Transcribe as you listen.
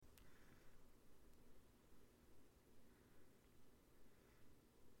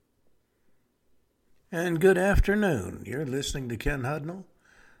And good afternoon. You're listening to Ken Hudnall.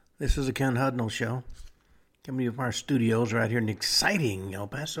 This is the Ken Hudnall Show. Coming to you from our studios right here in exciting El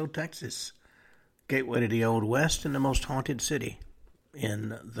Paso, Texas. Gateway to the Old West and the most haunted city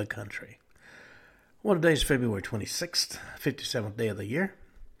in the country. Well, today's February 26th, 57th day of the year.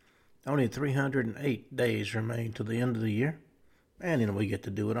 Only 308 days remain to the end of the year. And then we get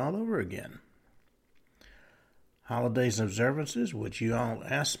to do it all over again. Holidays and observances, which you all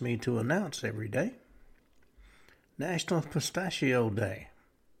ask me to announce every day. National Pistachio Day.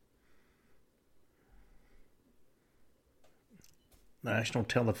 National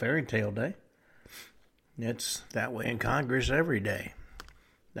Tell a Fairy Tale Day. It's that way in Congress every day.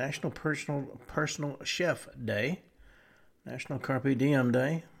 National Personal Chef Day. National Carpe Diem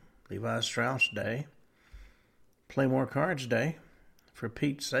Day. Levi Strauss Day. Play More Cards Day. For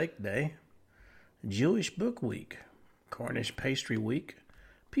Pete's Sake Day. Jewish Book Week. Cornish Pastry Week.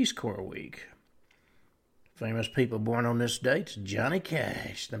 Peace Corps Week. Famous people born on this date: Johnny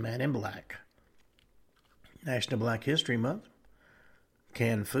Cash, the Man in Black. National Black History Month.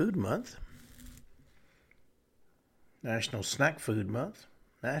 Canned Food Month. National Snack Food Month.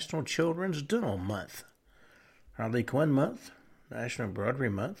 National Children's Dental Month. Harley Quinn Month. National Embroidery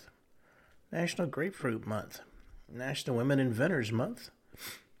Month. National Grapefruit Month. National Women Inventors Month.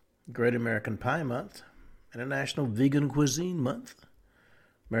 Great American Pie Month. And a National Vegan Cuisine Month.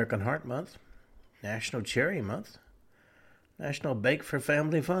 American Heart Month. National Cherry Month. National Bake for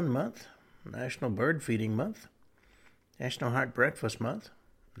Family Fun Month. National Bird Feeding Month. National Heart Breakfast Month.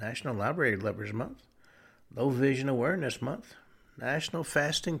 National Library Lovers Month. Low Vision Awareness Month. National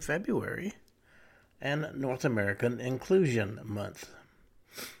Fasting February. And North American Inclusion Month.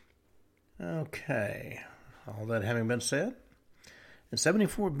 Okay, all that having been said, in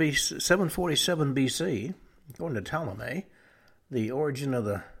 747 BC, according to Ptolemy, the origin of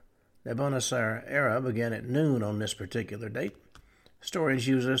the Nabonidus era began at noon on this particular date. Historians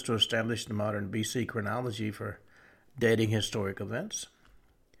use this to establish the modern BC chronology for dating historic events.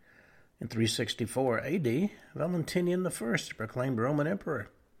 In 364 AD, Valentinian I proclaimed Roman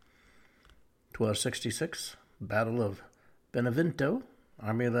Emperor. 1266, Battle of Benevento.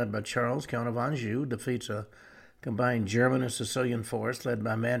 Army led by Charles, Count of Anjou, defeats a combined German and Sicilian force led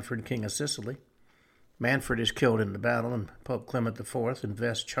by Manfred, King of Sicily. Manfred is killed in the battle, and Pope Clement IV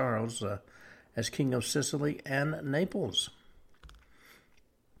invests Charles as King of Sicily and Naples.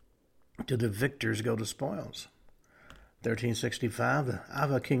 To the victors go the spoils. 1365, the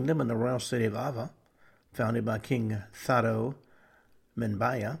Ava Kingdom in the royal city of Ava, founded by King Thado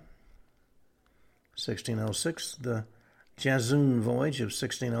Menbaya. 1606, the Jazoon Voyage of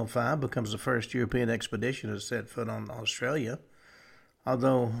 1605 becomes the first European expedition to set foot on Australia,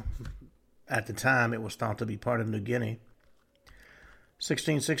 although at the time it was thought to be part of New Guinea.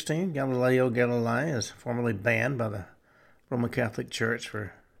 1616, Galileo Galilei is formally banned by the Roman Catholic Church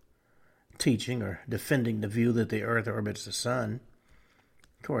for teaching or defending the view that the earth orbits the sun.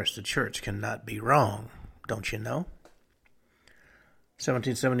 Of course, the church cannot be wrong, don't you know?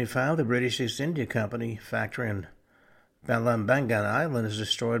 1775, the British East India Company factory in Balambangan Island is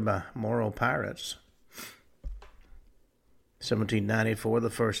destroyed by Moro pirates. 1794, the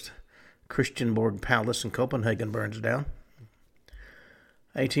first Christiansborg Palace in Copenhagen burns down.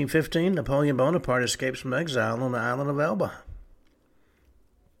 1815, Napoleon Bonaparte escapes from exile on the island of Elba.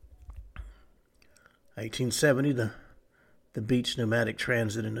 1870, the Beach Pneumatic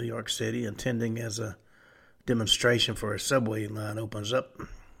Transit in New York City, intending as a demonstration for a subway line, opens up.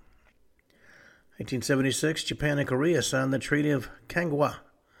 1876, Japan and Korea signed the Treaty of Kangwa,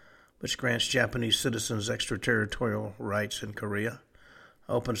 which grants Japanese citizens extraterritorial rights in Korea,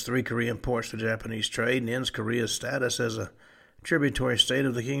 opens 3 Korean ports to Japanese trade, and ends Korea's status as a tributary state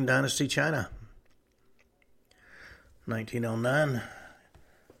of the Qing Dynasty China. 1909,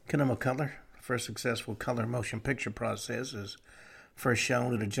 Kinema Color, first successful color motion picture process, is first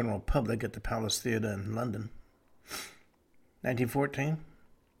shown to the general public at the Palace Theatre in London. 1914,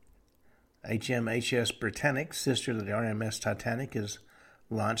 HMHS Britannic, sister to the RMS Titanic, is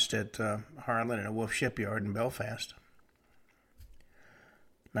launched at Harland and Wolff Shipyard in Belfast.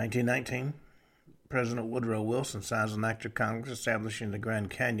 1919, President Woodrow Wilson signs an act of Congress establishing the Grand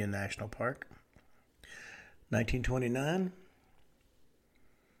Canyon National Park. 1929,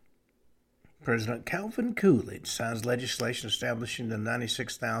 President Calvin Coolidge signs legislation establishing the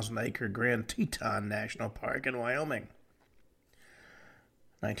 96,000-acre Grand Teton National Park in Wyoming.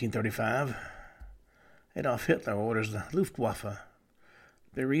 1935, Adolf Hitler orders the Luftwaffe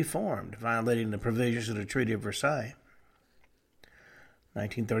be reformed, violating the provisions of the Treaty of Versailles.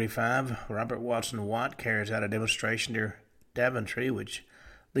 1935, Robert Watson Watt carries out a demonstration near Daventry, which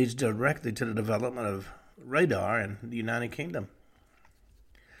leads directly to the development of radar in the United Kingdom.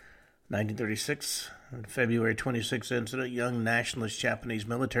 1936, February 26 incident, young nationalist Japanese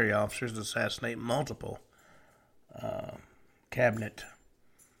military officers assassinate multiple cabinet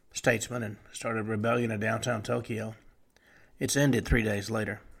statesmen and started a rebellion in downtown Tokyo. It's ended 3 days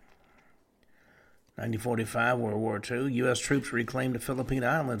later. 1945, World War II, U.S. troops reclaimed the Philippine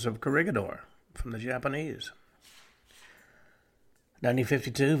islands of Corregidor from the Japanese.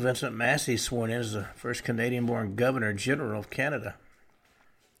 1952, Vincent Massey sworn in as the first Canadian-born Governor General of Canada.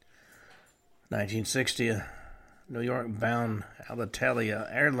 1960, a New York-bound Alitalia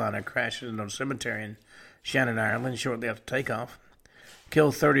airliner crashes into a cemetery in Shannon, Ireland, shortly after takeoff.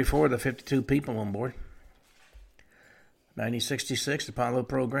 Killed 34 of the 52 people on board. 1966, Apollo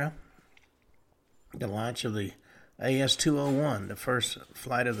program. The launch of the AS-201, the first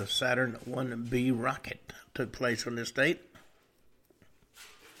flight of the Saturn 1B rocket, took place on this date.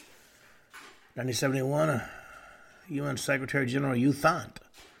 1971, UN Secretary General U Thant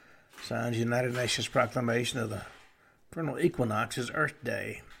signs United Nations proclamation of the vernal equinox as Earth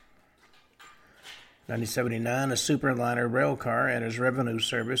Day. 1979, a Superliner rail car enters revenue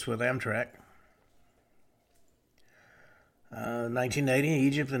service with Amtrak. 1980,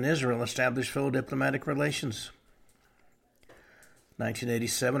 Egypt and Israel established full diplomatic relations.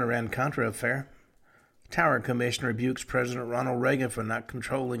 1987, Iran-Contra affair. Tower Commission rebukes President Ronald Reagan for not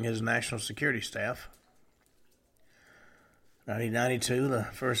controlling his national security staff. 1992, the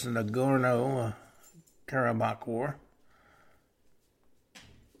first Nagorno-Karabakh War.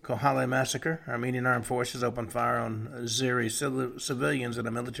 Khohale massacre. Armenian armed forces opened fire on Azeri civilians at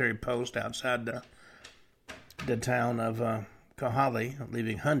a military post outside the town of Khohale,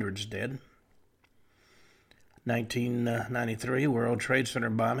 leaving hundreds dead. 1993, World Trade Center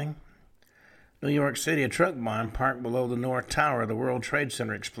bombing. New York City, a truck bomb parked below the North Tower of the World Trade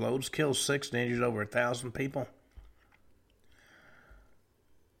Center explodes, kills 6 and injures over 1,000 people.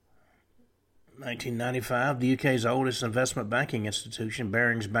 1995, the UK's oldest investment banking institution,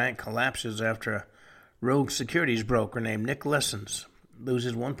 Barings Bank, collapses after a rogue securities broker named Nick Lessons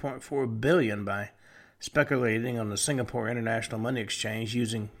loses $1.4 billion by speculating on the Singapore International Money Exchange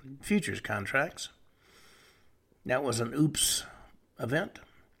using futures contracts. That was an oops event.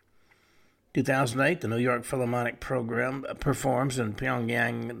 2008, the New York Philharmonic Program performs in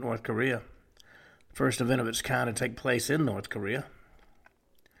Pyongyang, North Korea. First event of its kind to take place in North Korea.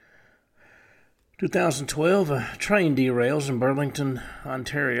 2012, a train derails in Burlington,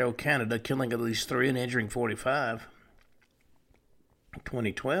 Ontario, Canada, killing at least 3 and injuring 45.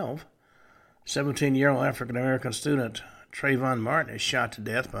 2012, 17-year-old African-American student Trayvon Martin is shot to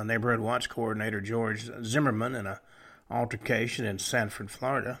death by neighborhood watch coordinator George Zimmerman in an altercation in Sanford,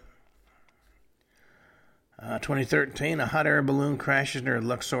 Florida. 2013, a hot air balloon crashes near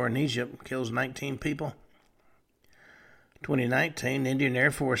Luxor in Egypt, kills 19 people. 2019, Indian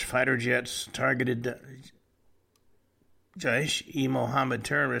Air Force fighter jets targeted Jaish-e-Mohammed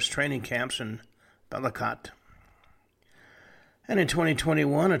terrorist training camps in Balakot. And in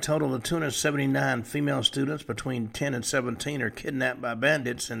 2021, a total of 279 female students between 10 and 17 are kidnapped by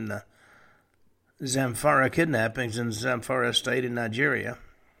bandits in the Zamfara kidnappings in Zamfara State in Nigeria.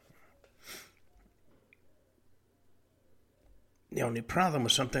 The only problem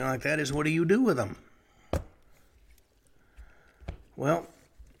with something like that is, what do you do with them? Well,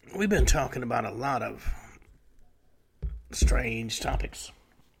 we've been talking about a lot of strange topics.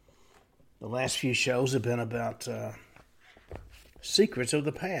 The last few shows have been about secrets of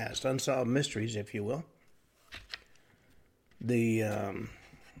the past, unsolved mysteries, if you will.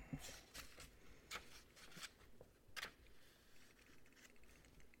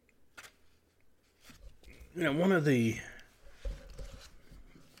 One of the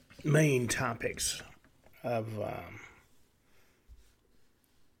main topics of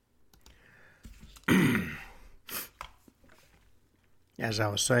as I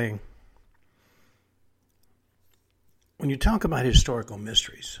was saying, when you talk about historical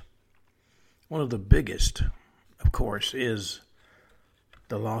mysteries, one of the biggest, of course, is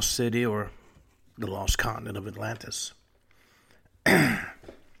the lost city or the lost continent of Atlantis. Now,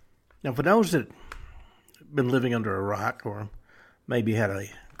 for those that have been living under a rock or maybe had a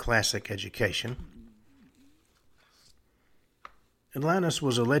classic education, Atlantis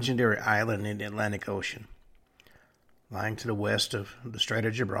was a legendary island in the Atlantic Ocean, lying to the west of the Strait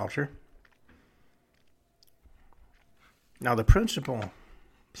of Gibraltar. Now, the principal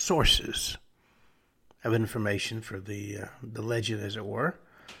sources of information for the legend, as it were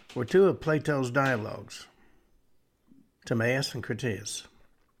 2 of Plato's dialogues, Timaeus and Critias.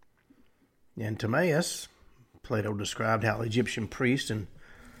 In Timaeus, Plato described how Egyptian priests and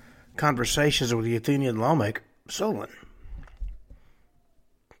Conversations with the Athenian lawmaker Solon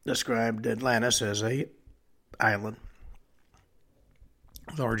described Atlantis as a island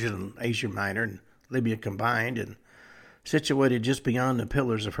with origin in Asia Minor and Libya combined and situated just beyond the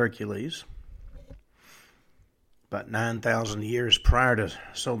Pillars of Hercules. About 9,000 years prior to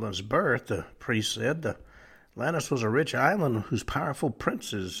Solon's birth, the priest said, Atlantis was a rich island whose powerful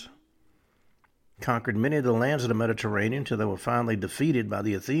princes conquered many of the lands of the Mediterranean until they were finally defeated by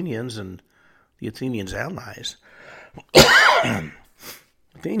the Athenians and the Athenians' allies.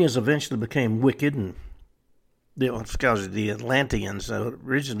 Athenians eventually became wicked, and the Atlanteans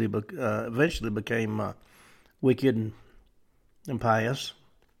eventually became wicked and impious,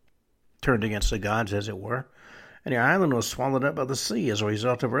 turned against the gods, as it were, and the island was swallowed up by the sea as a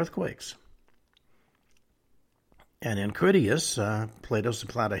result of earthquakes. And in Critias, Plato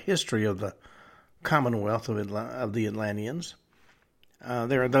supplied a history of the commonwealth of the Atlanteans.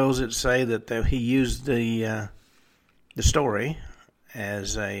 There are those that say that he used the story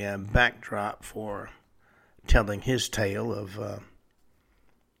as a backdrop for telling his tale of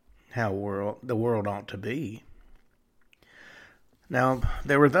how the world ought to be. Now,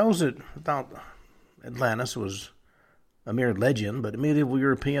 there were those that thought Atlantis was a mere legend, but medieval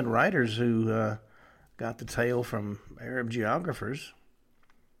European writers who got the tale from Arab geographers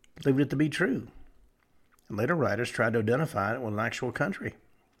believed it to be true. And later writers tried to identify it with an actual country.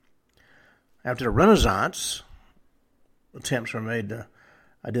 After the Renaissance, attempts were made to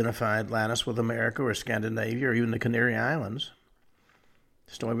identify Atlantis with America or Scandinavia or even the Canary Islands.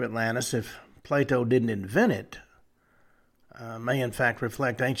 The story of Atlantis, if Plato didn't invent it, may in fact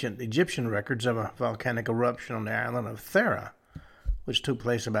reflect ancient Egyptian records of a volcanic eruption on the island of Thera, which took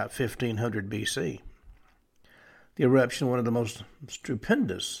place about 1500 BC. The eruption, one of the most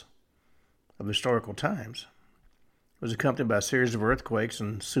stupendous of historical times, was accompanied by a series of earthquakes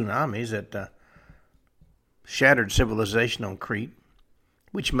and tsunamis that shattered civilization on Crete,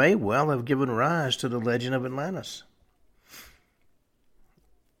 which may well have given rise to the legend of Atlantis.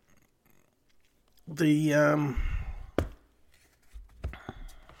 The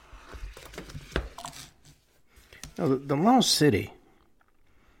lost city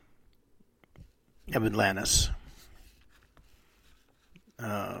of Atlantis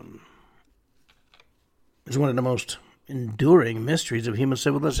is one of the most enduring mysteries of human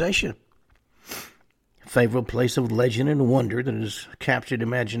civilization. A favorite place of legend and wonder that has captured the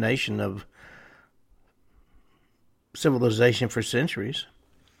imagination of civilization for centuries.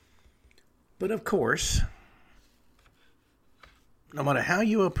 But of course, no matter how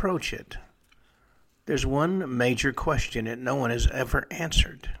you approach it, there's one major question that no one has ever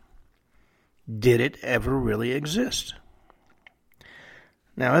answered. Did it ever really exist?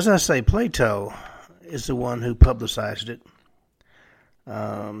 Now, as I say, Plato is the one who publicized it.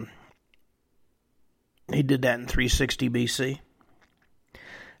 He did that in 360 BC.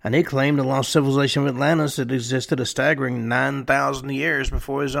 And he claimed the lost civilization of Atlantis had existed a staggering 9,000 years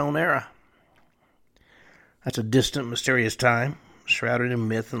before his own era. That's a distant, mysterious time, shrouded in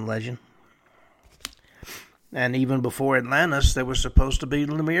myth and legend. And even before Atlantis, there was supposed to be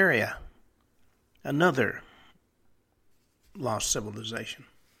Lemuria, another lost civilization.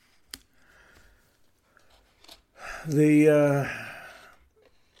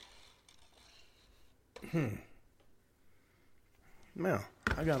 Well,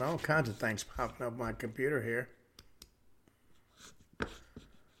 I got all kinds of things popping up on my computer here.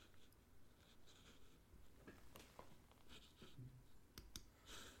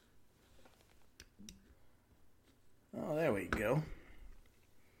 Oh, there we go.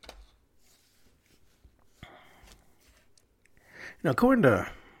 Now, according to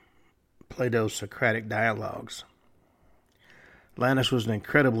Plato's Socratic dialogues, Atlantis was an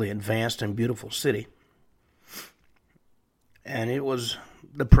incredibly advanced and beautiful city. And it was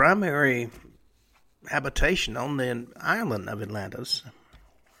the primary habitation on the island of Atlantis.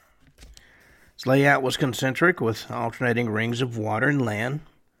 Its layout was concentric with alternating rings of water and land.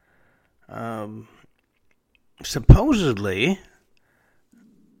 Supposedly,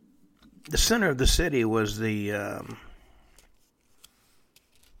 the center of the city was the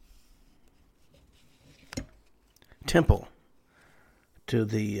temple to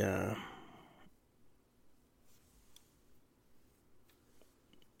the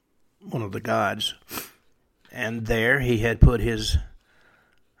one of the gods, and there he had put his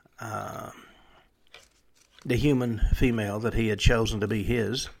the human female that he had chosen to be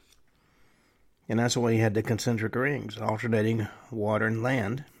his, and that's why he had the concentric rings, alternating water and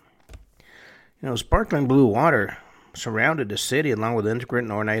land. You know, sparkling blue water surrounded the city along with intricate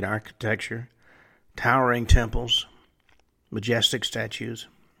and ornate architecture, towering temples, majestic statues.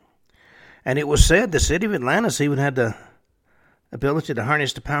 And it was said the city of Atlantis even had the ability to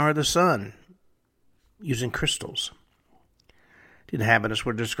harness the power of the sun using crystals. The inhabitants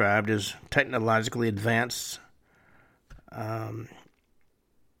were described as technologically advanced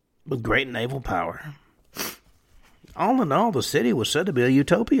with great naval power. All in all, the city was said to be a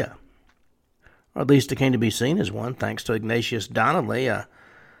utopia, or at least it came to be seen as one, thanks to Ignatius Donnelly, a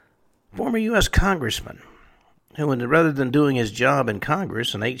former U.S. congressman, who, rather than doing his job in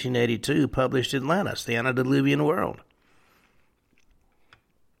Congress in 1882, published Atlantis, the Antediluvian World.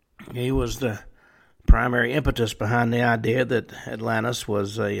 He was the primary impetus behind the idea that Atlantis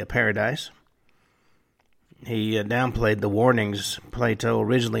was a paradise. He downplayed the warnings Plato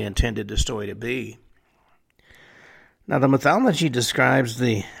originally intended the story to be. Now, the mythology describes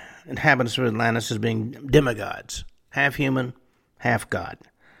the inhabitants of Atlantis as being demigods, half human, half god,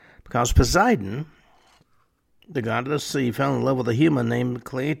 because Poseidon, the god of the sea, fell in love with a human named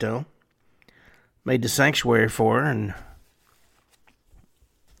Cleito, made the sanctuary for her, and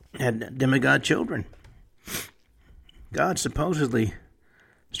had demigod children. God supposedly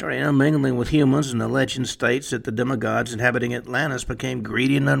started intermingling with humans, and the legend states that the demigods inhabiting Atlantis became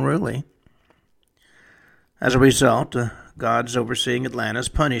greedy and unruly. As a result, the gods overseeing Atlantis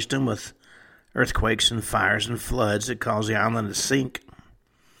punished them with earthquakes and fires and floods that caused the island to sink.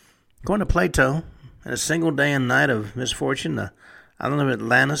 According to Plato, in a single day and night of misfortune, the island of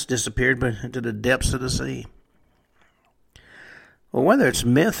Atlantis disappeared into the depths of the sea. Well, whether it's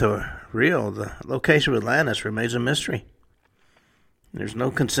myth or real, the location of Atlantis remains a mystery. There's no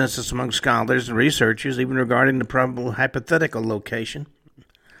consensus among scholars and researchers even regarding the probable hypothetical location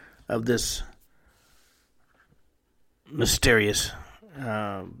of this mysterious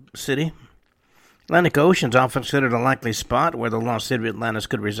city. Atlantic Ocean is often considered a likely spot where the lost city of Atlantis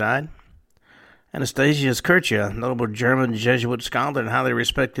could reside. Anastasius Kircher, a notable German Jesuit scholar and highly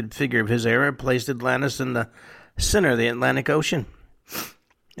respected figure of his era, placed Atlantis in the center of the Atlantic Ocean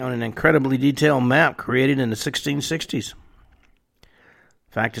on an incredibly detailed map created in the 1660s.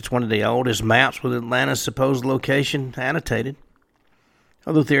 In fact, it's one of the oldest maps with Atlantis' supposed location annotated,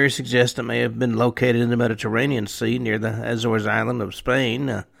 although theory suggests it may have been located in the Mediterranean Sea near the Azores island of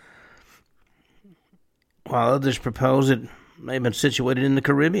Spain, while others propose it may have been situated in the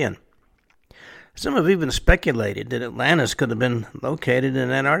Caribbean. Some have even speculated that Atlantis could have been located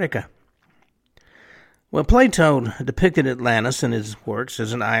in Antarctica. Well, Plato depicted Atlantis in his works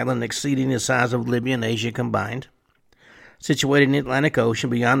as an island exceeding the size of Libya and Asia combined, situated in the Atlantic Ocean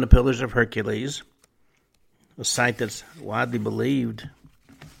beyond the Pillars of Hercules, a site that's widely believed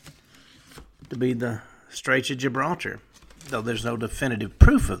to be the Straits of Gibraltar, though there's no definitive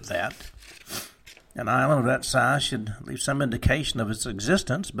proof of that. An island of that size should leave some indication of its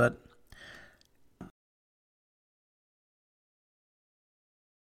existence, but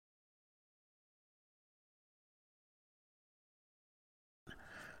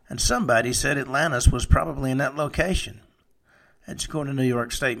and somebody said Atlantis was probably in that location. That's according to New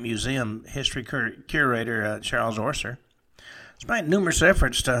York State Museum history curator Charles Orser. Despite numerous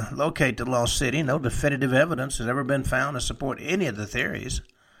efforts to locate the lost city, no definitive evidence has ever been found to support any of the theories.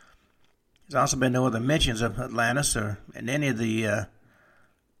 There's also been no other mentions of Atlantis or in any of the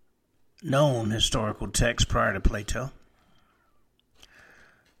known historical texts prior to Plato.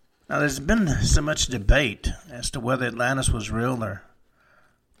 Now, there's been so much debate as to whether Atlantis was real or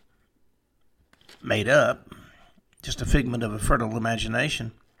made up, just a figment of a fertile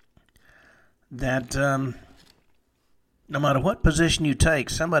imagination, that no matter what position you take,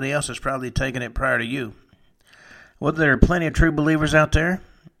 somebody else has probably taken it prior to you. Whether there are plenty of true believers out there,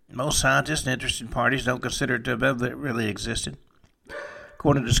 most scientists and interested parties don't consider it to have ever really existed.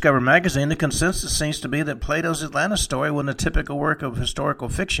 According to Discover magazine, the consensus seems to be that Plato's Atlantis story wasn't a typical work of historical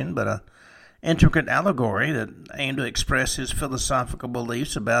fiction, but an intricate allegory that aimed to express his philosophical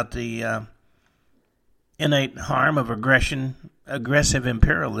beliefs about the innate harm of aggressive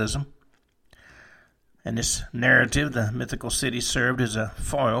imperialism. In this narrative, the mythical city served as a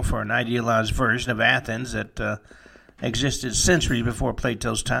foil for an idealized version of Athens that existed centuries before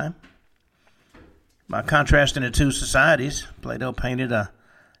Plato's time. By contrasting the two societies, Plato painted a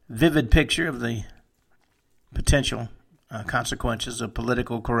vivid picture of the potential consequences of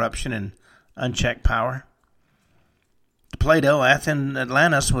political corruption and unchecked power. To Plato,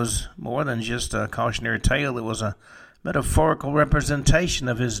 Atlantis was more than just a cautionary tale. It was a metaphorical representation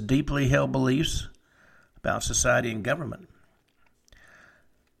of his deeply held beliefs about society and government.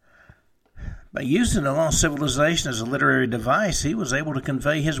 By using the lost civilization as a literary device, he was able to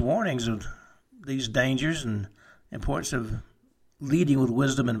convey his warnings of these dangers and importance of leading with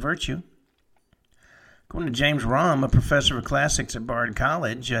wisdom and virtue. According to James Romm, a professor of classics at Bard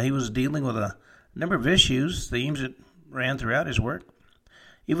College, he was dealing with a number of issues, themes that ran throughout his work.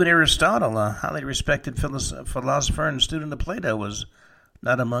 Even Aristotle, a highly respected philosopher and student of Plato, was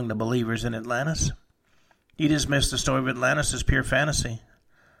not among the believers in Atlantis. He dismissed the story of Atlantis as pure fantasy,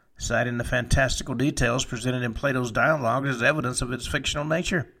 citing the fantastical details presented in Plato's dialogue as evidence of its fictional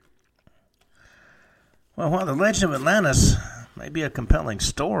nature. Well, while the legend of Atlantis may be a compelling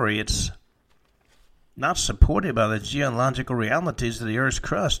story, it's not supported by the geological realities of the Earth's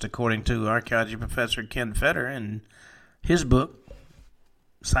crust, according to archaeology professor Ken Hudnall in his book,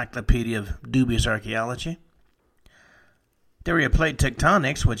 Encyclopedia of Dubious Archaeology. Theory of plate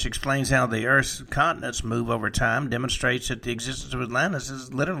tectonics, which explains how the Earth's continents move over time, demonstrates that the existence of Atlantis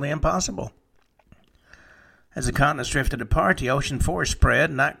is literally impossible. As the continents drifted apart, the ocean floor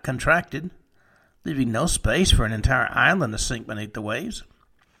spread, not contracted, leaving no space for an entire island to sink beneath the waves.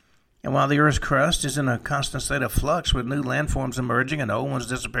 And while the Earth's crust is in a constant state of flux with new landforms emerging and old ones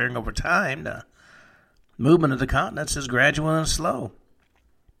disappearing over time, the movement of the continents is gradual and slow.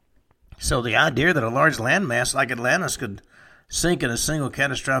 So the idea that a large landmass like Atlantis could sink in a single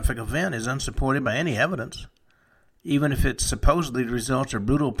catastrophic event is unsupported by any evidence, even if it supposedly results of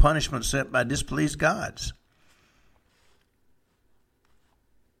brutal punishment set by displeased gods.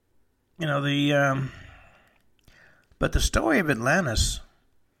 But the story of Atlantis,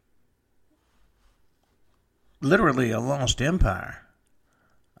 literally a lost empire,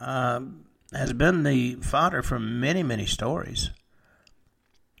 has been the fodder for many, many stories.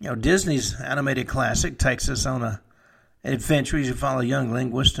 Disney's animated classic takes us on an adventure as you follow a young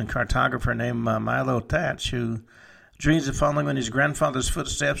linguist and cartographer named Milo Thatch, who dreams of following in his grandfather's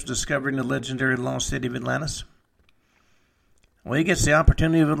footsteps, discovering the legendary lost city of Atlantis. Well, he gets the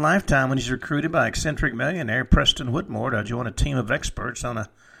opportunity of a lifetime when he's recruited by eccentric millionaire Preston Whitmore to join a team of experts on an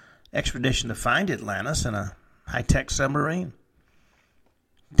expedition to find Atlantis in a high-tech submarine.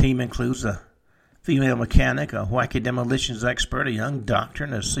 The team includes a female mechanic, a wacky demolitions expert, a young doctor,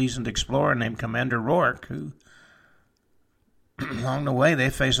 and a seasoned explorer named Commander Rourke, who, along the way, they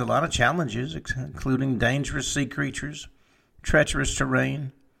face a lot of challenges, including dangerous sea creatures, treacherous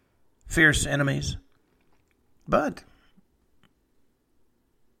terrain, fierce enemies. But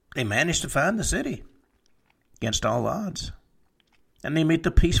they managed to find the city against all odds. And they meet the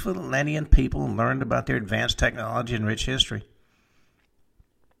peaceful Atlantean people and learned about their advanced technology and rich history.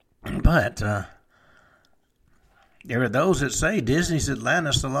 But there are those that say Disney's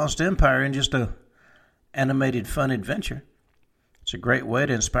Atlantis, the Lost Empire, isn't just an animated fun adventure. It's a great way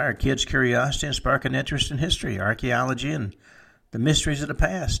to inspire kids' curiosity and spark an interest in history, archaeology, and the mysteries of the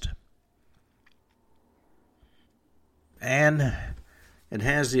past. And it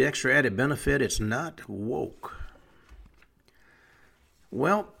has the extra added benefit, it's not woke.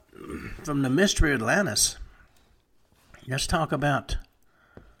 Well, from the mystery of Atlantis, let's talk about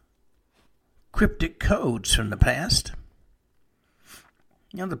cryptic codes from the past.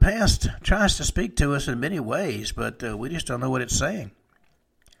 The past tries to speak to us in many ways, but we just don't know what it's saying.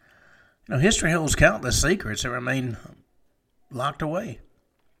 History holds countless secrets that remain locked away.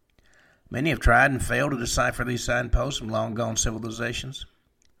 Many have tried and failed to decipher these signposts from long-gone civilizations.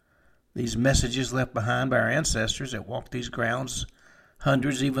 These messages left behind by our ancestors that walked these grounds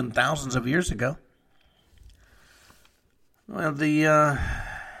hundreds, even thousands of years ago. Well,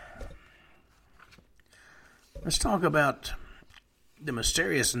 let's talk about the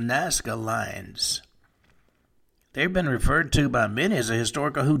mysterious Nazca lines. They've been referred to by many as a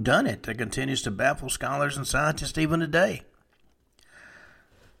historical whodunit that continues to baffle scholars and scientists even today.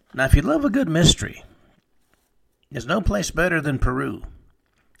 Now, if you love a good mystery, there's no place better than Peru,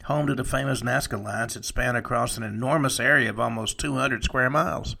 home to the famous Nazca lines that span across an enormous area of almost 200 square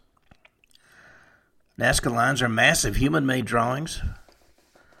miles. Nazca lines are massive human-made drawings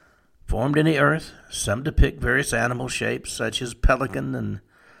formed in the earth. Some depict various animal shapes, such as pelican,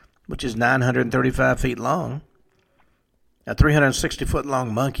 which is 935 feet long, a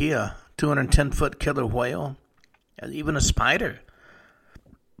 360-foot-long monkey, a 210-foot killer whale, and even a spider,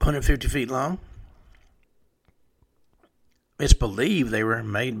 150 feet long. It's believed they were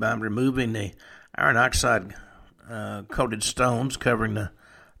made by removing the iron oxide coated stones covering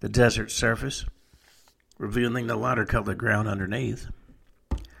the desert surface, revealing the lighter colored ground underneath.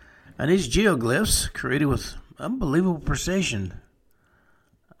 And these geoglyphs, created with unbelievable precision,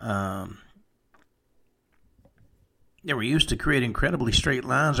 they were used to create incredibly straight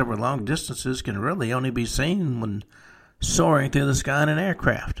lines over long distances, can really only be seen when soaring through the sky in an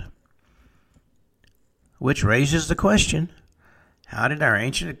aircraft. Which raises the question, how did our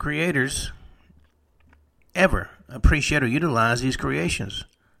ancient creators ever appreciate or utilize these creations?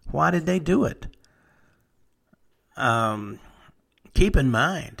 Why did they do it? keep in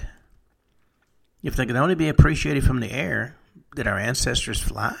mind, if they can only be appreciated from the air, did our ancestors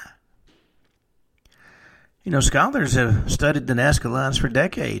fly? Scholars have studied the Nazca Lines for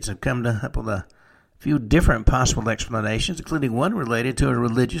decades and come up with a few different possible explanations, including one related to a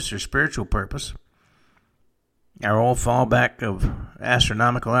religious or spiritual purpose. Our old fallback of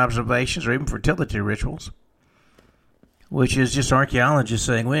astronomical observations or even fertility rituals, which is just archaeologists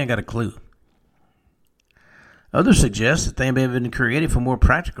saying we ain't got a clue. Others suggest that they may have been created for more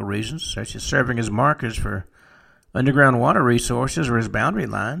practical reasons, such as serving as markers for underground water resources or as boundary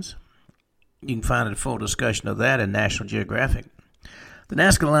lines. You can find a full discussion of that in National Geographic. The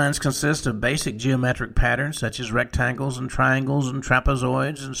Nazca Lines consist of basic geometric patterns such as rectangles and triangles and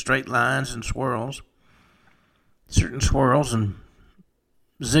trapezoids and straight lines and swirls. Certain swirls and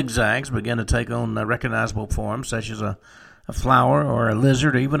zigzags begin to take on recognizable forms such as a flower or a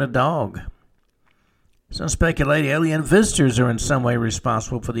lizard or even a dog. Some speculate alien visitors are in some way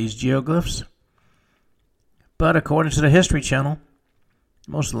responsible for these geoglyphs. But according to the History Channel,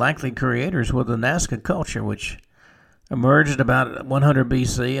 most likely creators were the Nazca culture, which emerged about 100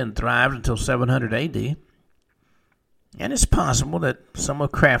 BC and thrived until 700 AD. And it's possible that some were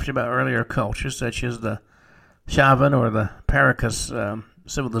crafted by earlier cultures, such as the Shavan or the Paracas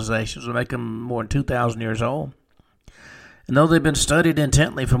civilizations, will make them more than 2,000 years old. And though they've been studied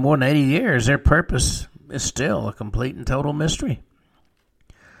intently for more than 80 years, their purpose is still a complete and total mystery.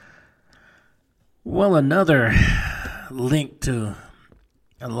 Well, another link to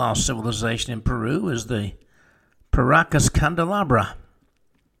a lost civilization in Peru is the Paracas Candelabra.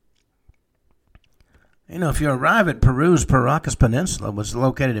 If you arrive at Peru's Paracas Peninsula, which is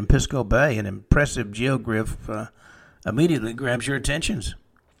located in Pisco Bay, an impressive geoglyph immediately grabs your attention.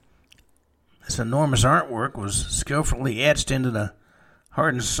 This enormous artwork was skillfully etched into the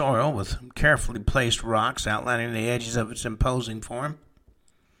hardened soil with carefully placed rocks outlining the edges of its imposing form.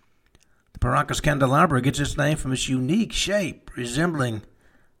 The Paracas Candelabra gets its name from its unique shape, resembling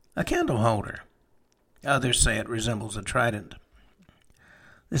a candle holder. Others say it resembles a trident.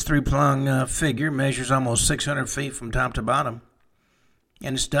 This three-pronged figure measures almost 600 feet from top to bottom,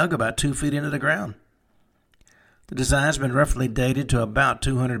 and it's dug about 2 feet into the ground. The design's been roughly dated to about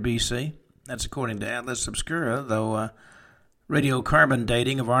 200 BC. That's according to Atlas Obscura, though radiocarbon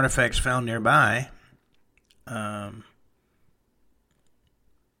dating of artifacts found nearby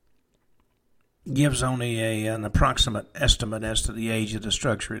gives only an approximate estimate as to the age of the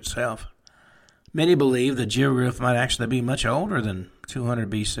structure itself. Many believe the geoglyph might actually be much older than 200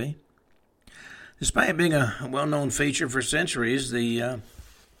 BC. Despite being a well-known feature for centuries, the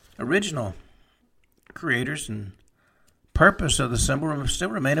original creators and purpose of the symbol still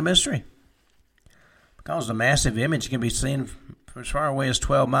remain a mystery. Because the massive image can be seen from as far away as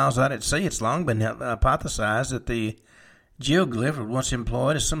 12 miles out at sea, it's long been hypothesized that the geoglyph was once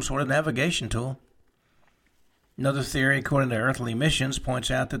employed as some sort of navigation tool. Another theory, according to earthly missions, points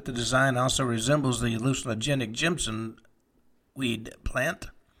out that the design also resembles the hallucinogenic Jimson weed plant,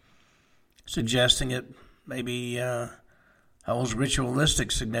 suggesting it maybe holds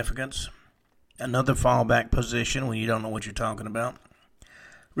ritualistic significance. Another fallback position when you don't know what you're talking about.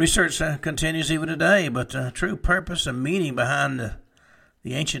 Research continues even today, but the true purpose and meaning behind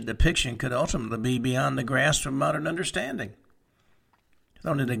the ancient depiction could ultimately be beyond the grasp of modern understanding. It's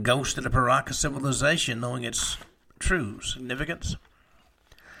only the ghost of the Paracas civilization knowing its true significance.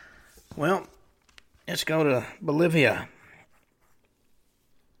 Well, let's go to Bolivia.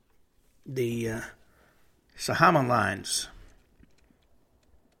 The Sahama lines,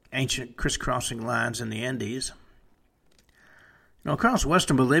 ancient crisscrossing lines in the Andes. Across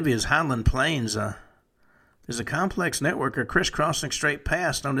western Bolivia's highland plains, there's a complex network of crisscrossing straight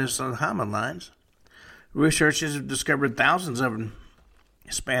paths known as Sahama lines. Researchers have discovered thousands of them,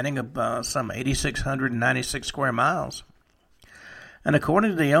 spanning some 8,696 square miles. And according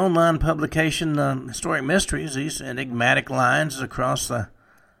to the online publication Historic Mysteries, these enigmatic lines across the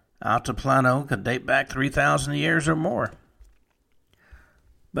Altiplano could date back 3,000 years or more,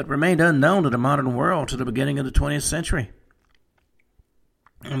 but remained unknown to the modern world to the beginning of the 20th century.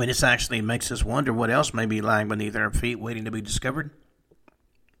 This actually makes us wonder what else may be lying beneath our feet waiting to be discovered.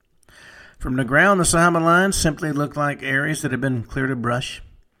 From the ground, the Sahama lines simply look like areas that have been cleared of brush.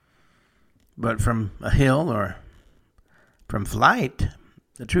 But from a hill or from flight,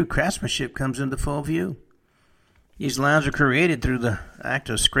 the true craftsmanship comes into full view. These lines are created through the act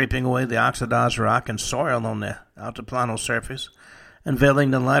of scraping away the oxidized rock and soil on the altiplano surface, unveiling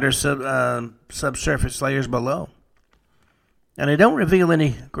the lighter subsurface layers below. And they don't reveal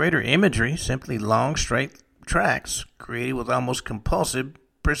any greater imagery, simply long, straight tracks created with almost compulsive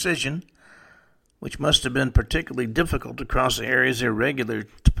precision, which must have been particularly difficult to cross the area's irregular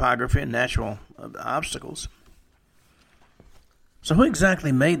topography and natural obstacles. So who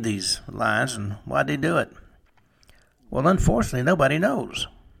exactly made these lines and why did they do it? Well, unfortunately, nobody knows,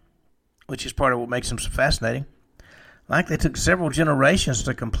 which is part of what makes them so fascinating. Likely took several generations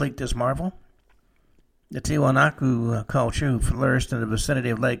to complete this marvel. The Tiwanaku culture, who flourished in the vicinity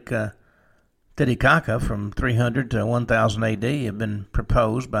of Lake Titicaca from 300 to 1000 AD, have been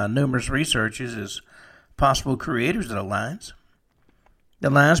proposed by numerous researchers as possible creators of the lines. The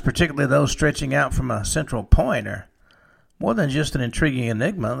lines, particularly those stretching out from a central point, are more than just an intriguing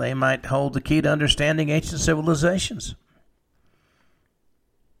enigma. They might hold the key to understanding ancient civilizations.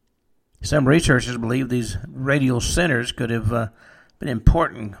 Some researchers believe these radial centers could have been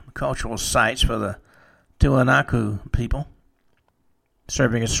important cultural sites for the Tiwanaku people,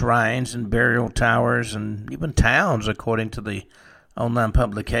 serving as shrines and burial towers and even towns, according to the online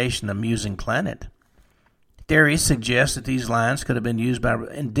publication Amusing Planet. Theories suggest that these lines could have been used by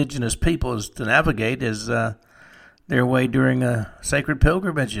indigenous peoples to navigate as their way during sacred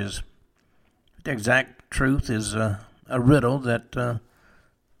pilgrimages. The exact truth is a riddle that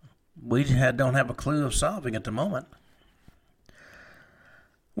we don't have a clue of solving at the moment.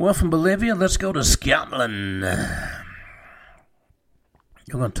 Well, from Bolivia, let's go to Scotland. We're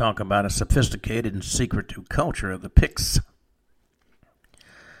going to talk about a sophisticated and secretive culture of the Picts.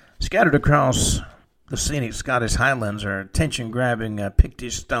 Scattered across the scenic Scottish Highlands are attention-grabbing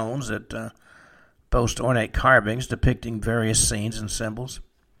Pictish stones that boast ornate carvings depicting various scenes and symbols.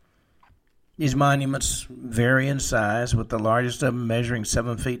 These monuments vary in size, with the largest of them measuring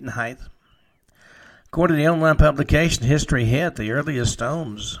 7 feet in height. According to the online publication History Hit, the earliest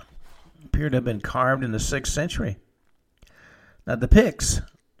stones appear to have been carved in the 6th century. Now, the Picts,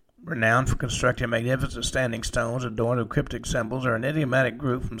 renowned for constructing magnificent standing stones adorned with cryptic symbols, are an idiomatic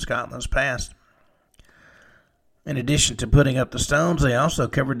group from Scotland's past. In addition to putting up the stones, they also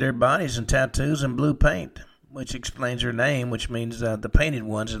covered their bodies in tattoos and blue paint, which explains their name, which means the painted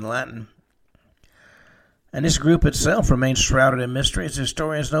ones in Latin. And this group itself remains shrouded in mystery, as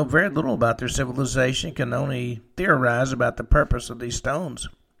historians know very little about their civilization, can only theorize about the purpose of these stones.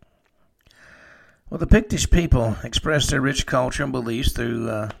 Well, the Pictish people expressed their rich culture and beliefs through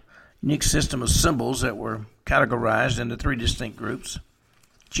a unique system of symbols that were categorized into 3 distinct groups: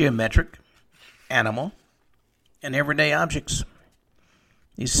 geometric, animal, and everyday objects.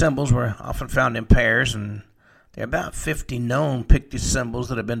 These symbols were often found in pairs, and there are about 50 known Pictish symbols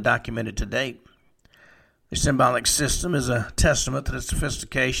that have been documented to date. The symbolic system is a testament to the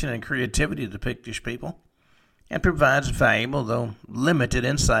sophistication and creativity of the Pictish people and provides valuable, though limited,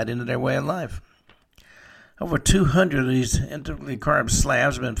 insight into their way of life. Over 200 of these intricately carved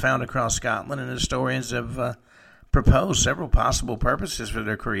slabs have been found across Scotland, and historians have proposed several possible purposes for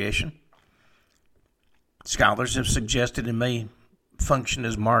their creation. Scholars have suggested it may function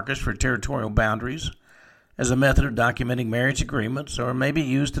as markers for territorial boundaries, as a method of documenting marriage agreements, or may be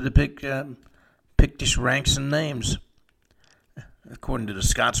used to depict Pictish ranks and names, according to the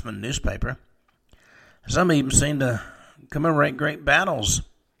Scotsman newspaper. Some even seem to commemorate great battles.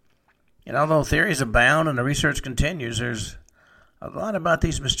 And although theories abound and the research continues, there's a lot about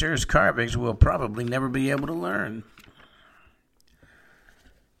these mysterious carvings we'll probably never be able to learn.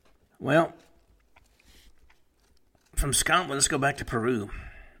 Well, from Scotland, let's go back to Peru.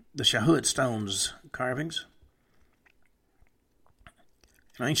 The Shahuat stones carvings.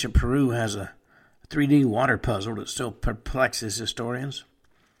 Ancient Peru has a 3D water puzzle that still perplexes historians.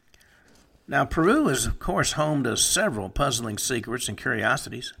 Now, Peru is, of course, home to several puzzling secrets and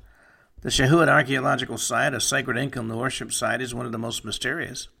curiosities. The Shahuat archaeological site, a sacred Incan worship site, is one of the most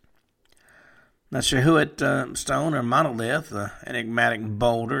mysterious. The Shahuat stone or monolith, an enigmatic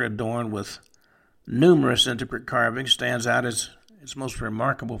boulder adorned with numerous intricate carvings, stands out as its most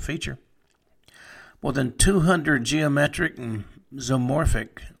remarkable feature. More than 200 geometric and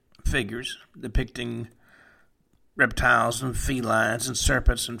zoomorphic figures depicting reptiles and felines and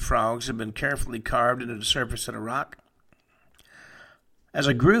serpents and frogs have been carefully carved into the surface of the rock. As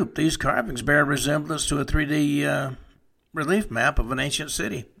a group, these carvings bear a resemblance to a 3D relief map of an ancient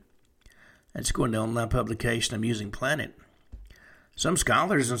city. That's according to the online publication Amusing Planet. Some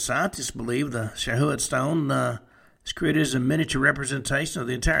scholars and scientists believe the Shahuat stone is created as a miniature representation of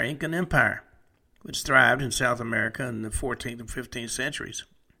the entire Incan Empire, which thrived in South America in the 14th and 15th centuries.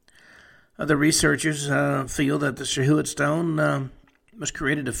 Other researchers feel that the Shahuat stone was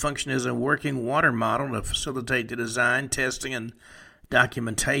created to function as a working water model to facilitate the design, testing, and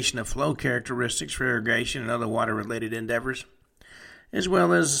documentation of flow characteristics for irrigation and other water-related endeavors, as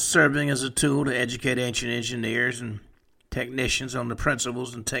well as serving as a tool to educate ancient engineers and technicians on the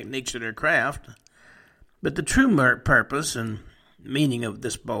principles and techniques of their craft, But the true purpose and meaning of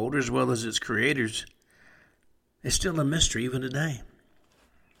this boulder, as well as its creators, is still a mystery even today.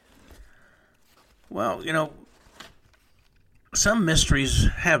 Well, some mysteries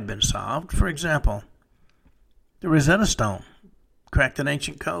have been solved. For example, the Rosetta Stone cracked an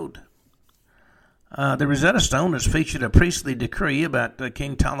ancient code. The Rosetta Stone has featured a priestly decree about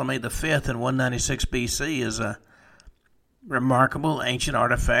King Ptolemy V in 196 BC as a remarkable ancient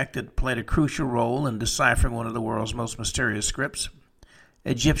artifact that played a crucial role in deciphering one of the world's most mysterious scripts,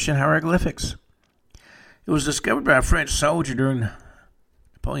 Egyptian hieroglyphics. It was discovered by a French soldier during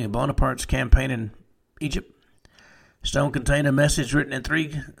Napoleon Bonaparte's campaign in Egypt. The stone contained a message written in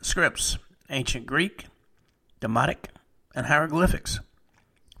 3 scripts: ancient Greek, Demotic, and hieroglyphics.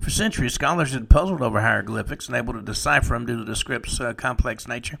 For centuries, scholars had puzzled over hieroglyphics and able to decipher them due to the script's complex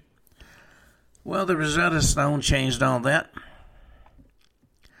nature. Well, the Rosetta Stone changed all that.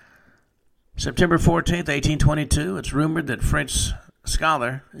 September 14th, 1822, it's rumored that French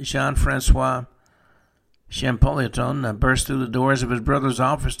scholar Jean-Francois Champollion burst through the doors of his brother's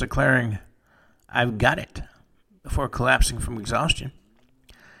office declaring, "I've got it," before collapsing from exhaustion.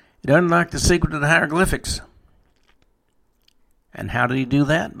 It unlocked the secret of the hieroglyphics. And how did he do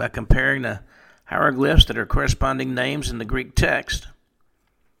that? By comparing the hieroglyphs that are corresponding names in the Greek text.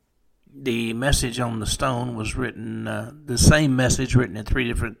 The message on the stone was written, the same message written in 3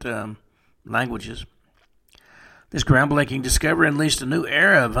 different languages. This groundbreaking discovery unleashed a new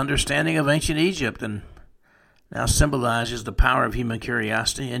era of understanding of ancient Egypt and now symbolizes the power of human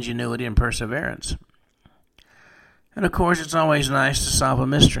curiosity, ingenuity, and perseverance. And of course, it's always nice to solve a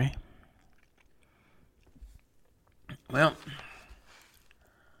mystery. Well,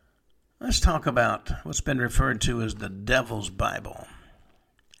 let's talk about what's been referred to as the Devil's Bible.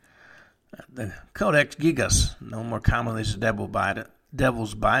 The Codex Gigas, known more commonly as the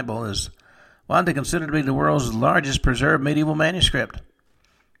Devil's Bible, is widely considered to be the world's largest preserved medieval manuscript.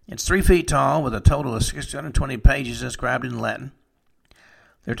 It's 3 feet tall with a total of 620 pages inscribed in Latin.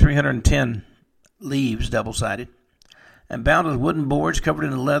 There are 310 leaves, double-sided, and bound with wooden boards covered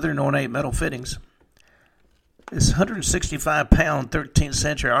in leather and ornate metal fittings. This 165-pound 13th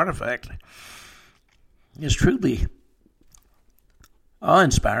century artifact is truly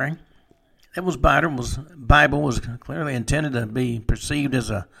awe-inspiring. Devil's Bible was clearly intended to be perceived as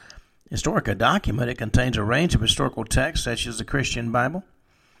a historical document. It contains a range of historical texts, such as the Christian Bible,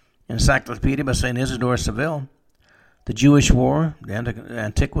 Encyclopedia by St. Isidore of Seville, the Jewish War, the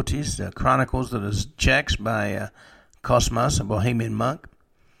Antiquities, the Chronicles of the Czechs by Cosmas, a Bohemian monk.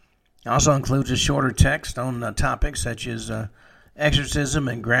 It also includes a shorter text on topics such as exorcism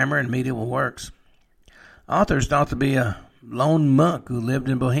and grammar and medieval works. Authors thought to be a lone monk who lived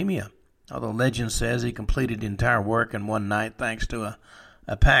in Bohemia, although legend says he completed the entire work in one night thanks to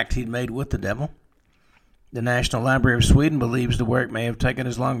a pact he'd made with the devil. The National Library of Sweden believes the work may have taken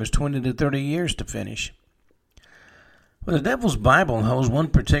as long as 20 to 30 years to finish. Well, the Devil's Bible holds one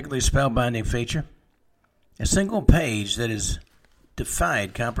particularly spellbinding feature: a single page that has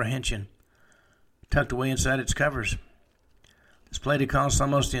defied comprehension, tucked away inside its covers. Displayed across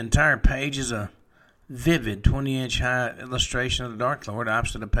almost the entire page is a vivid 20-inch high illustration of the Dark Lord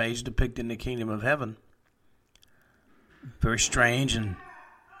opposite a page depicting the kingdom of heaven. Very strange and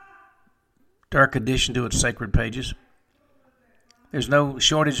dark addition to its sacred pages. There's no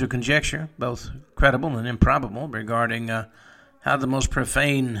shortage of conjecture, both credible and improbable, regarding how the most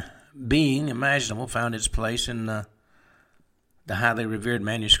profane being imaginable found its place in the highly revered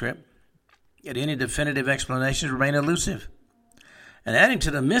manuscript. Yet any definitive explanations remain elusive. And adding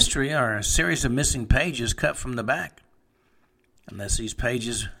to the mystery are a series of missing pages cut from the back. Unless these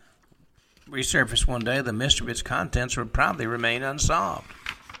pages resurface one day, the mystery of its contents will probably remain unsolved.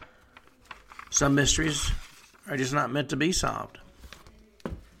 Some mysteries are just not meant to be solved.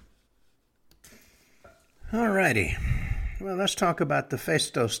 Alrighty. Well, let's talk about the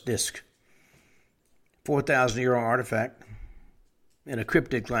Festos disc. 4,000-year-old artifact in a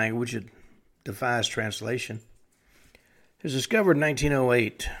cryptic language that defies translation. It was discovered in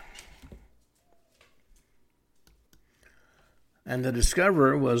 1908. And the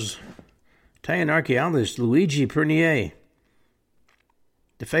discoverer was Italian archaeologist Luigi Pernier.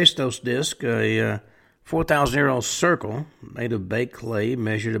 The Festos disc, a 4,000-year-old circle made of baked clay,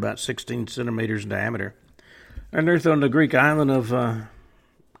 measured about 16 centimeters in diameter, unearthed on the Greek island of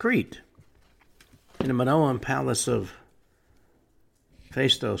Crete, in the Minoan palace of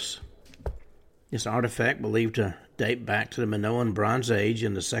Festos. This artifact, believed to date back to the Minoan Bronze Age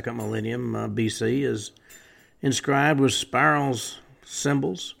in the 2nd millennium BC, is inscribed with spirals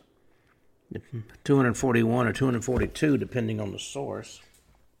symbols, 241 or 242, depending on the source.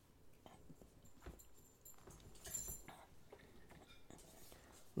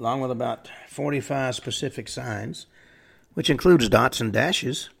 along with about 45 specific signs, which includes dots and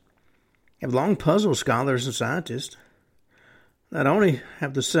dashes, have long puzzled scholars and scientists. Not only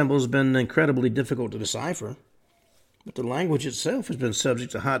have the symbols been incredibly difficult to decipher, but the language itself has been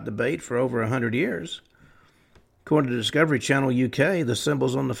subject to hot debate for over 100 years. According to Discovery Channel UK, the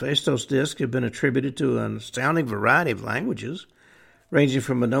symbols on the Festos disc have been attributed to an astounding variety of languages, ranging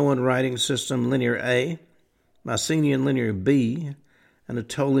from Minoan writing system Linear A, Mycenaean Linear B,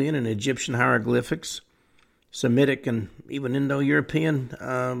 Anatolian and Egyptian hieroglyphics, Semitic and even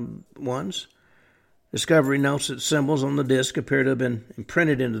Indo-European ones. Discovery notes that symbols on the disc appear to have been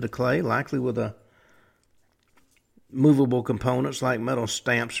imprinted into the clay, likely with a movable components like metal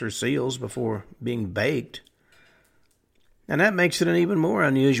stamps or seals before being baked. And that makes it an even more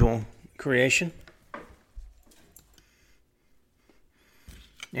unusual creation.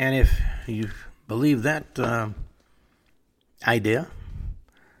 And if you believe that idea,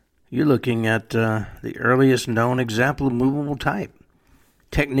 you're looking at the earliest known example of movable type,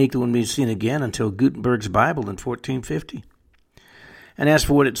 technique that wouldn't be seen again until Gutenberg's Bible in 1450. And as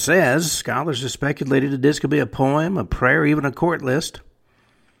for what it says, scholars have speculated that this could be a poem, a prayer, even a court list.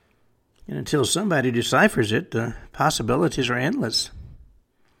 And until somebody deciphers it, the possibilities are endless.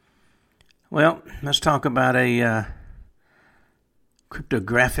 Well, let's talk about a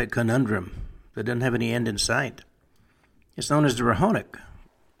cryptographic conundrum that doesn't have any end in sight. It's known as the Rahonic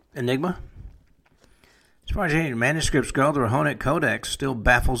Enigma. As far as any manuscripts go, the Rahonic Codex still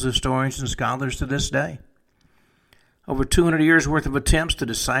baffles historians and scholars to this day. Over 200 years' worth of attempts to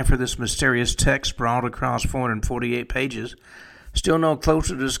decipher this mysterious text sprawled across 448 pages, still no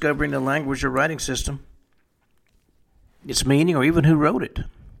closer to discovering the language or writing system, its meaning, or even who wrote it.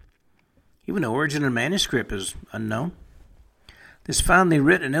 Even the origin of the manuscript is unknown. This finely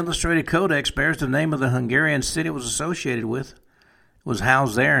written and illustrated codex bears the name of the Hungarian city it was associated with. It was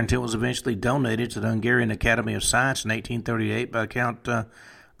housed there until it was eventually donated to the Hungarian Academy of Science in 1838 by Count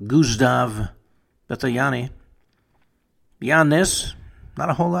Gustav Batthyány. Beyond this, not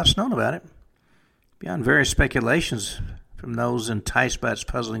a whole lot's known about it, beyond various speculations from those enticed by its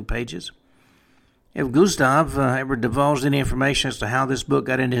puzzling pages. If Gustav ever divulged any information as to how this book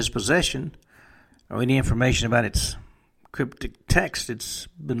got into his possession, or any information about its cryptic text, it's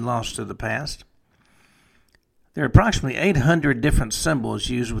been lost to the past. There are approximately 800 different symbols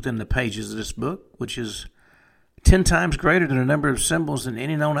used within the pages of this book, which is 10 times greater than the number of symbols in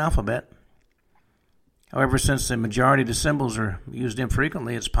any known alphabet. However, since the majority of the symbols are used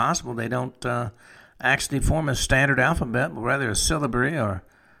infrequently, it's possible they don't actually form a standard alphabet, but rather a syllabary or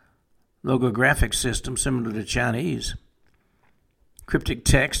logographic system similar to Chinese. Cryptic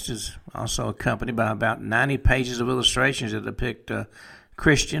text is also accompanied by about 90 pages of illustrations that depict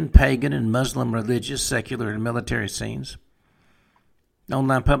Christian, pagan, and Muslim religious, secular, and military scenes. The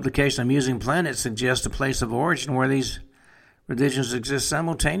online publication Amusing Planet suggests a place of origin where these religions exist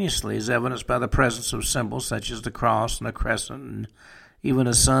simultaneously, as evidenced by the presence of symbols such as the cross and the crescent and even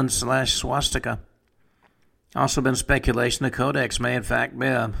a sun/swastika. Also been speculation the codex may in fact be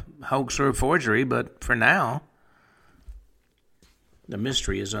a hoax or a forgery, but for now, the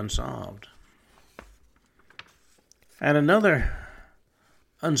mystery is unsolved. And another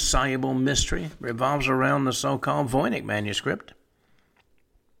unsolvable mystery revolves around the so-called Voynich manuscript.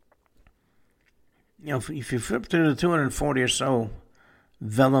 You know, if you flip through the 240 or so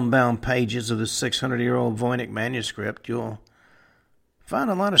vellum-bound pages of the 600-year-old Voynich manuscript, you'll find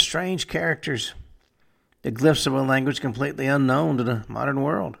a lot of strange characters, the glyphs of a language completely unknown to the modern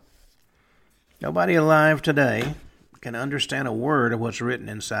world. Nobody alive today can understand a word of what's written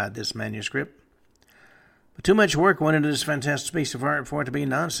inside this manuscript. But too much work went into this fantastic piece of art for it to be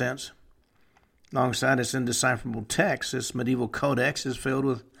nonsense. Alongside its indecipherable text, this medieval codex is filled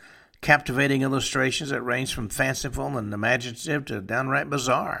with captivating illustrations that range from fanciful and imaginative to downright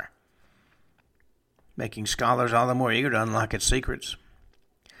bizarre, making scholars all the more eager to unlock its secrets.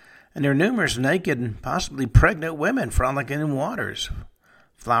 And there are numerous naked and possibly pregnant women frolicking in waters.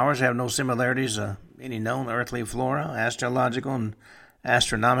 Flowers have no similarities to any known earthly flora, astrological and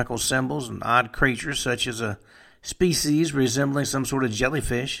astronomical symbols, and odd creatures such as a species resembling some sort of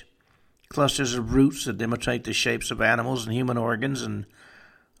jellyfish, clusters of roots that imitate the shapes of animals and human organs, and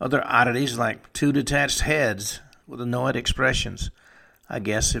other oddities like two detached heads with annoyed expressions. I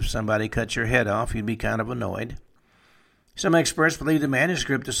guess if somebody cut your head off, you'd be kind of annoyed. Some experts believe the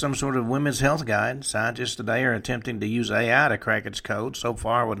manuscript is some sort of women's health guide. Scientists today are attempting to use AI to crack its code, so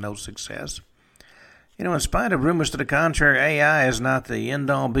far with no success. You know, in spite of rumors to the contrary, AI is not the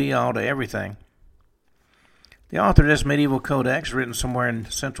end-all be-all to everything. The author of this medieval codex, written somewhere in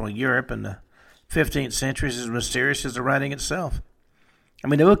Central Europe in the 15th century, is as mysterious as the writing itself. I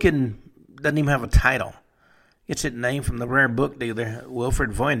mean, the book doesn't even have a title. It's its name from the rare book dealer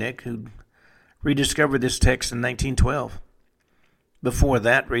Wilfred Voynich, who rediscovered this text in 1912. Before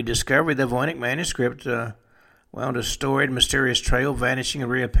that rediscovery, the Voynich manuscript wound a storied, mysterious trail, vanishing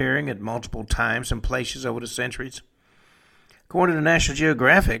and reappearing at multiple times and places over the centuries. According to National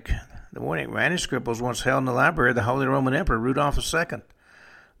Geographic, the Voynich manuscript was once held in the library of the Holy Roman Emperor Rudolph II,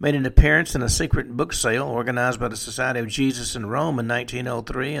 made an appearance in a secret book sale organized by the Society of Jesus in Rome in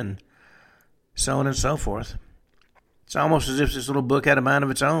 1903, and so on and so forth. It's almost as if this little book had a mind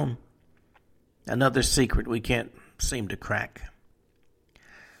of its own. Another secret we can't seem to crack.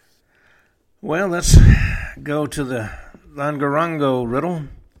 Well, let's go to the Longorongo riddle.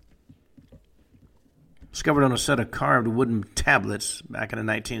 Discovered on a set of carved wooden tablets back in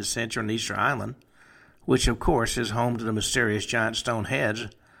the 19th century on Easter Island, which, of course, is home to the mysterious giant stone heads.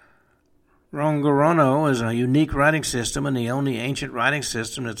 Rongorongo is a unique writing system and the only ancient writing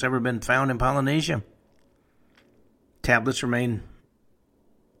system that's ever been found in Polynesia. Tablets contain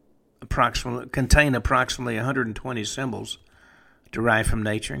approximately 120 symbols derived from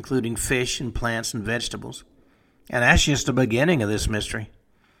nature, including fish and plants and vegetables. And that's just the beginning of this mystery.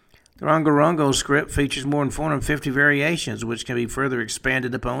 The Rongorongo script features more than 450 variations, which can be further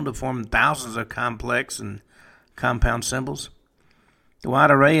expanded upon to form thousands of complex and compound symbols. The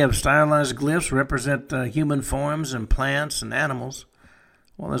wide array of stylized glyphs represent human forms and plants and animals,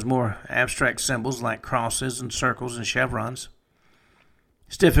 while there's more abstract symbols like crosses and circles and chevrons.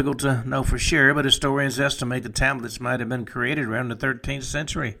 It's difficult to know for sure, but historians estimate the tablets might have been created around the 13th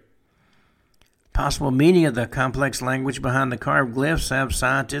century. Possible meaning of the complex language behind the carved glyphs have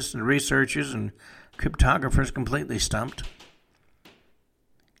scientists and researchers and cryptographers completely stumped.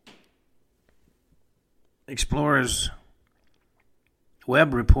 Explorers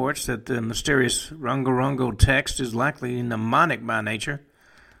Webb reports that the mysterious Rongorongo text is likely mnemonic by nature,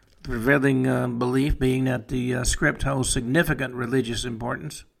 the prevailing belief being that the script holds significant religious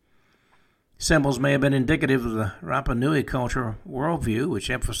importance. Symbols may have been indicative of the Rapa Nui culture worldview, which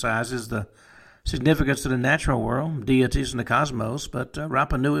emphasizes the significance of the natural world, deities, and the cosmos, but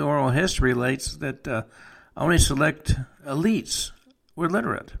Rapa Nui oral history relates that only select elites were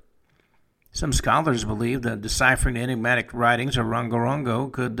literate. Some scholars believe that deciphering the enigmatic writings of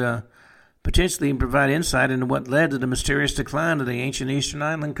Rongorongo could potentially provide insight into what led to the mysterious decline of the ancient Eastern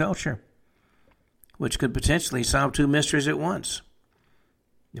Island culture, which could potentially solve two mysteries at once.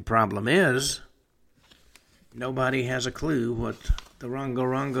 The problem is, nobody has a clue what the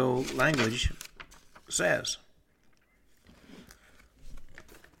Rongorongo language says.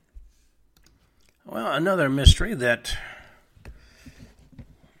 Well, another mystery that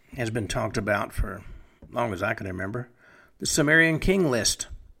has been talked about for as long as I can remember, the Sumerian king list.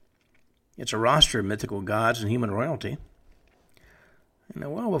 It's a roster of mythical gods and human royalty.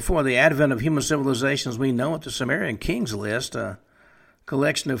 And well before the advent of human civilizations we know it, the Sumerian kings list, a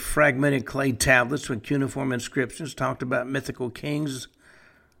collection of fragmented clay tablets with cuneiform inscriptions, talked about mythical kings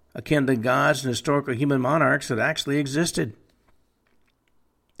akin to gods and historical human monarchs that actually existed.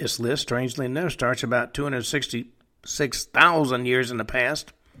 This list, strangely enough, starts about 266,000 years in the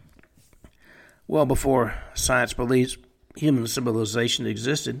past, well before science believes human civilization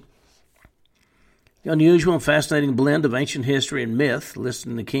existed. The unusual and fascinating blend of ancient history and myth,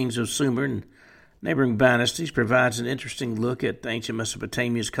 listing the kings of Sumer and neighboring dynasties, provides an interesting look at ancient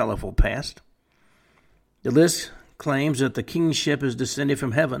Mesopotamia's colorful past. The list claims that the kingship is descended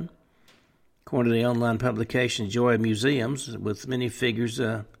from heaven, according to the online publication Joy of Museums, with many figures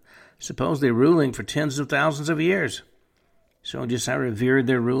supposedly ruling for tens of thousands of years, showing just how revered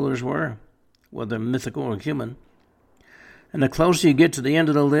their rulers were, whether mythical or human. And the closer you get to the end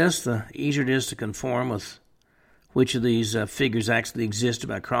of the list, the easier it is to conform with which of these figures actually existed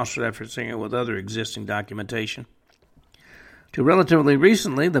by cross-referencing it with other existing documentation. To relatively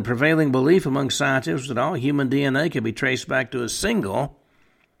recently, the prevailing belief among scientists was that all human DNA could be traced back to a single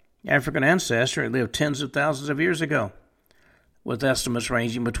African ancestor who lived tens of thousands of years ago, with estimates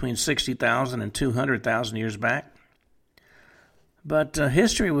ranging between 60,000 and 200,000 years back. But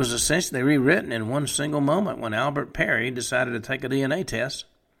history was essentially rewritten in one single moment when Albert Perry decided to take a DNA test.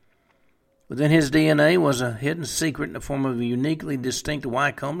 Within his DNA was a hidden secret in the form of a uniquely distinct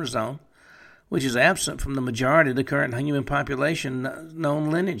Y chromosome, which is absent from the majority of the current human population known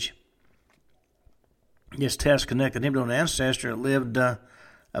lineage. This test connected him to an ancestor that lived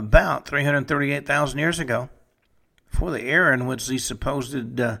about 338,000 years ago, before the era in which these supposed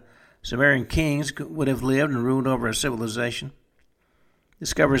Sumerian kings would have lived and ruled over a civilization.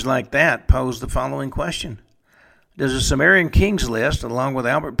 Discoveries like that pose the following question. Does the Sumerian kings list, along with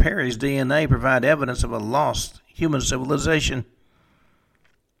Albert Perry's DNA, provide evidence of a lost human civilization?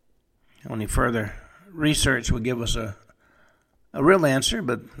 Only further research would give us a real answer,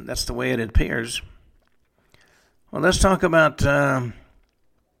 but that's the way it appears. Well, let's talk about an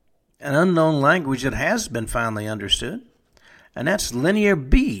unknown language that has been finally understood, and that's Linear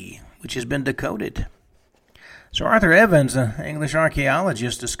B, which has been decoded. So Arthur Evans, an English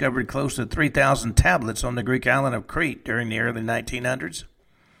archaeologist, discovered close to 3,000 tablets on the Greek island of Crete during the early 1900s.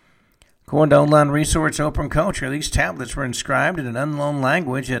 According to online resource Open Culture, these tablets were inscribed in an unknown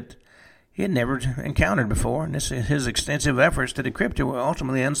language that he had never encountered before, and his extensive efforts to decrypt it were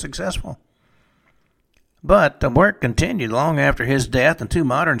ultimately unsuccessful. But the work continued long after his death, and two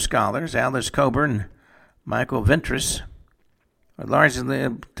modern scholars, Alice Coburn and Michael Ventris, are largely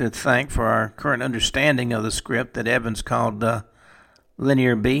to thank for our current understanding of the script that Evans called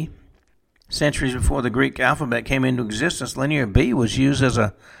Linear B. Centuries before the Greek alphabet came into existence, Linear B was used as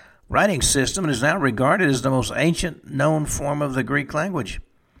a writing system and is now regarded as the most ancient known form of the Greek language.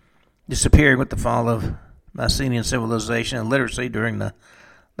 Disappeared with the fall of Mycenaean civilization and literacy during the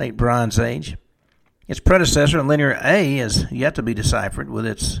late Bronze Age. Its predecessor, Linear A, is yet to be deciphered, with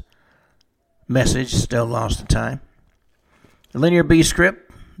its message still lost to time. The Linear B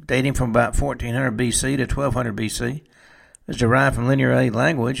script, dating from about 1400 BC to 1200 BC, is derived from Linear A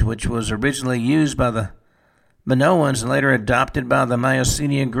language, which was originally used by the Minoans and later adopted by the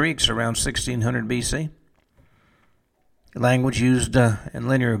Mycenaean Greeks around 1600 BC. The language used in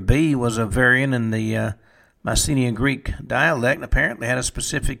Linear B was a variant in the Mycenaean Greek dialect and apparently had a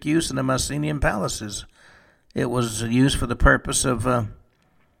specific use in the Mycenaean palaces. It was used for the purpose of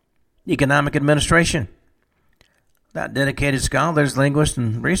economic administration. Without dedicated scholars, linguists,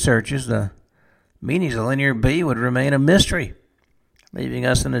 and researchers, the meanings of Linear B would remain a mystery, leaving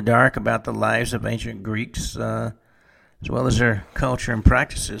us in the dark about the lives of ancient Greeks, as well as their culture and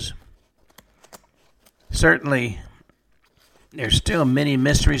practices. Certainly, there's still many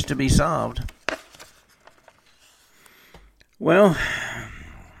mysteries to be solved. Well,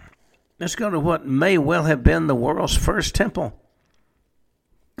 let's go to what may well have been the world's first temple,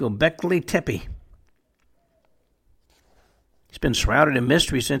 Göbekli Tepe. It's been shrouded in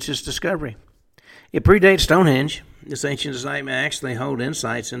mystery since its discovery. It predates Stonehenge. This ancient site may actually hold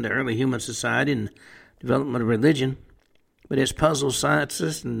insights into early human society and development of religion, but it's puzzled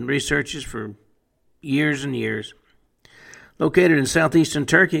scientists and researchers for years and years. Located in southeastern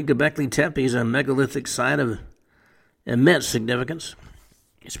Turkey, Göbekli Tepe is a megalithic site of immense significance.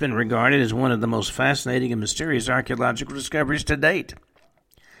 It's been regarded as one of the most fascinating and mysterious archaeological discoveries to date.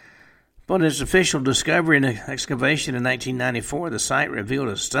 Upon its official discovery and excavation in 1994, the site revealed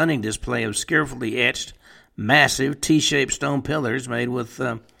a stunning display of skillfully etched, massive T-shaped stone pillars made with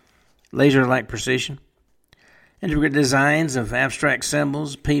laser-like precision. Intricate designs of abstract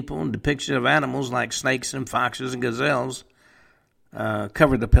symbols, people, and depictions of animals like snakes and foxes and gazelles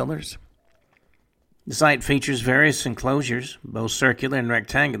covered the pillars. The site features various enclosures, both circular and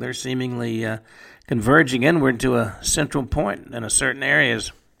rectangular, seemingly converging inward to a central point in certain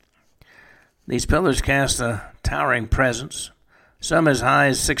areas. These pillars cast a towering presence, some as high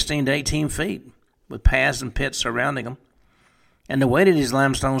as 16 to 18 feet, with paths and pits surrounding them. And the weight of these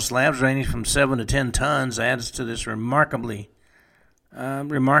limestone slabs, ranging from 7 to 10 tons, adds to this remarkable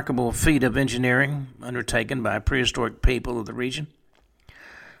feat of engineering undertaken by prehistoric people of the region.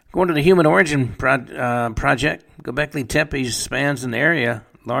 According to the Human Origin Project, Göbekli Tepe spans an area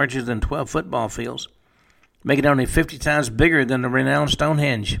larger than 12 football fields, making it only 50 times bigger than the renowned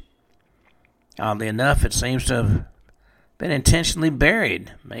Stonehenge. Oddly enough, it seems to have been intentionally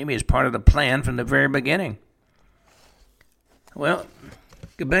buried, maybe as part of the plan from the very beginning. Well,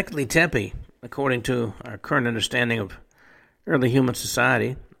 Göbekli Tepe, according to our current understanding of early human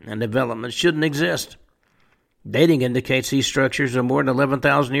society and development, shouldn't exist. Dating indicates these structures are more than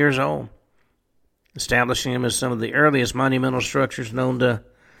 11,000 years old, establishing them as some of the earliest monumental structures known to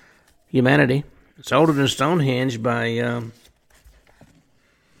humanity. It's older than Stonehenge by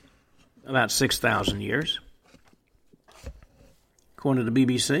about 6,000 years. According to the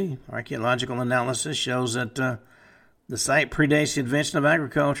BBC, archaeological analysis shows that the site predates the invention of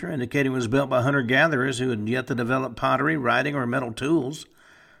agriculture, indicating it was built by hunter-gatherers who had yet to develop pottery, writing, or metal tools,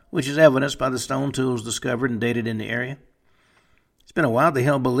 which is evidenced by the stone tools discovered and dated in the area. It's been a widely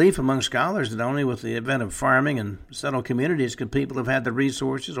held belief among scholars that only with the advent of farming and settled communities could people have had the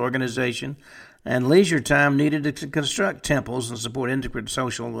resources, organization, and leisure time needed to construct temples and support intricate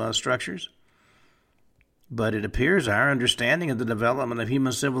social structures. But it appears our understanding of the development of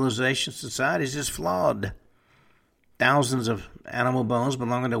human civilization societies is flawed. Thousands of animal bones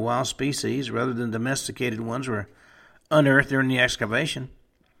belonging to wild species rather than domesticated ones were unearthed during the excavation,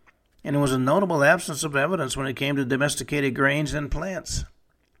 and there was a notable absence of evidence when it came to domesticated grains and plants.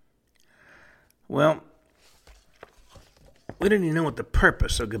 Well, we didn't even know what the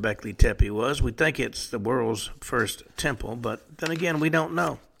purpose of Göbekli Tepe was. We think it's the world's first temple, but then again, we don't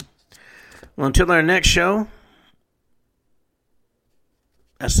know. Well, until our next show,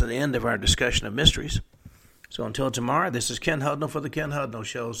 that's the end of our discussion of mysteries. So until tomorrow, this is Ken Hudnall for the Ken Hudnall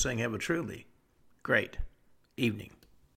Show saying have a truly great evening.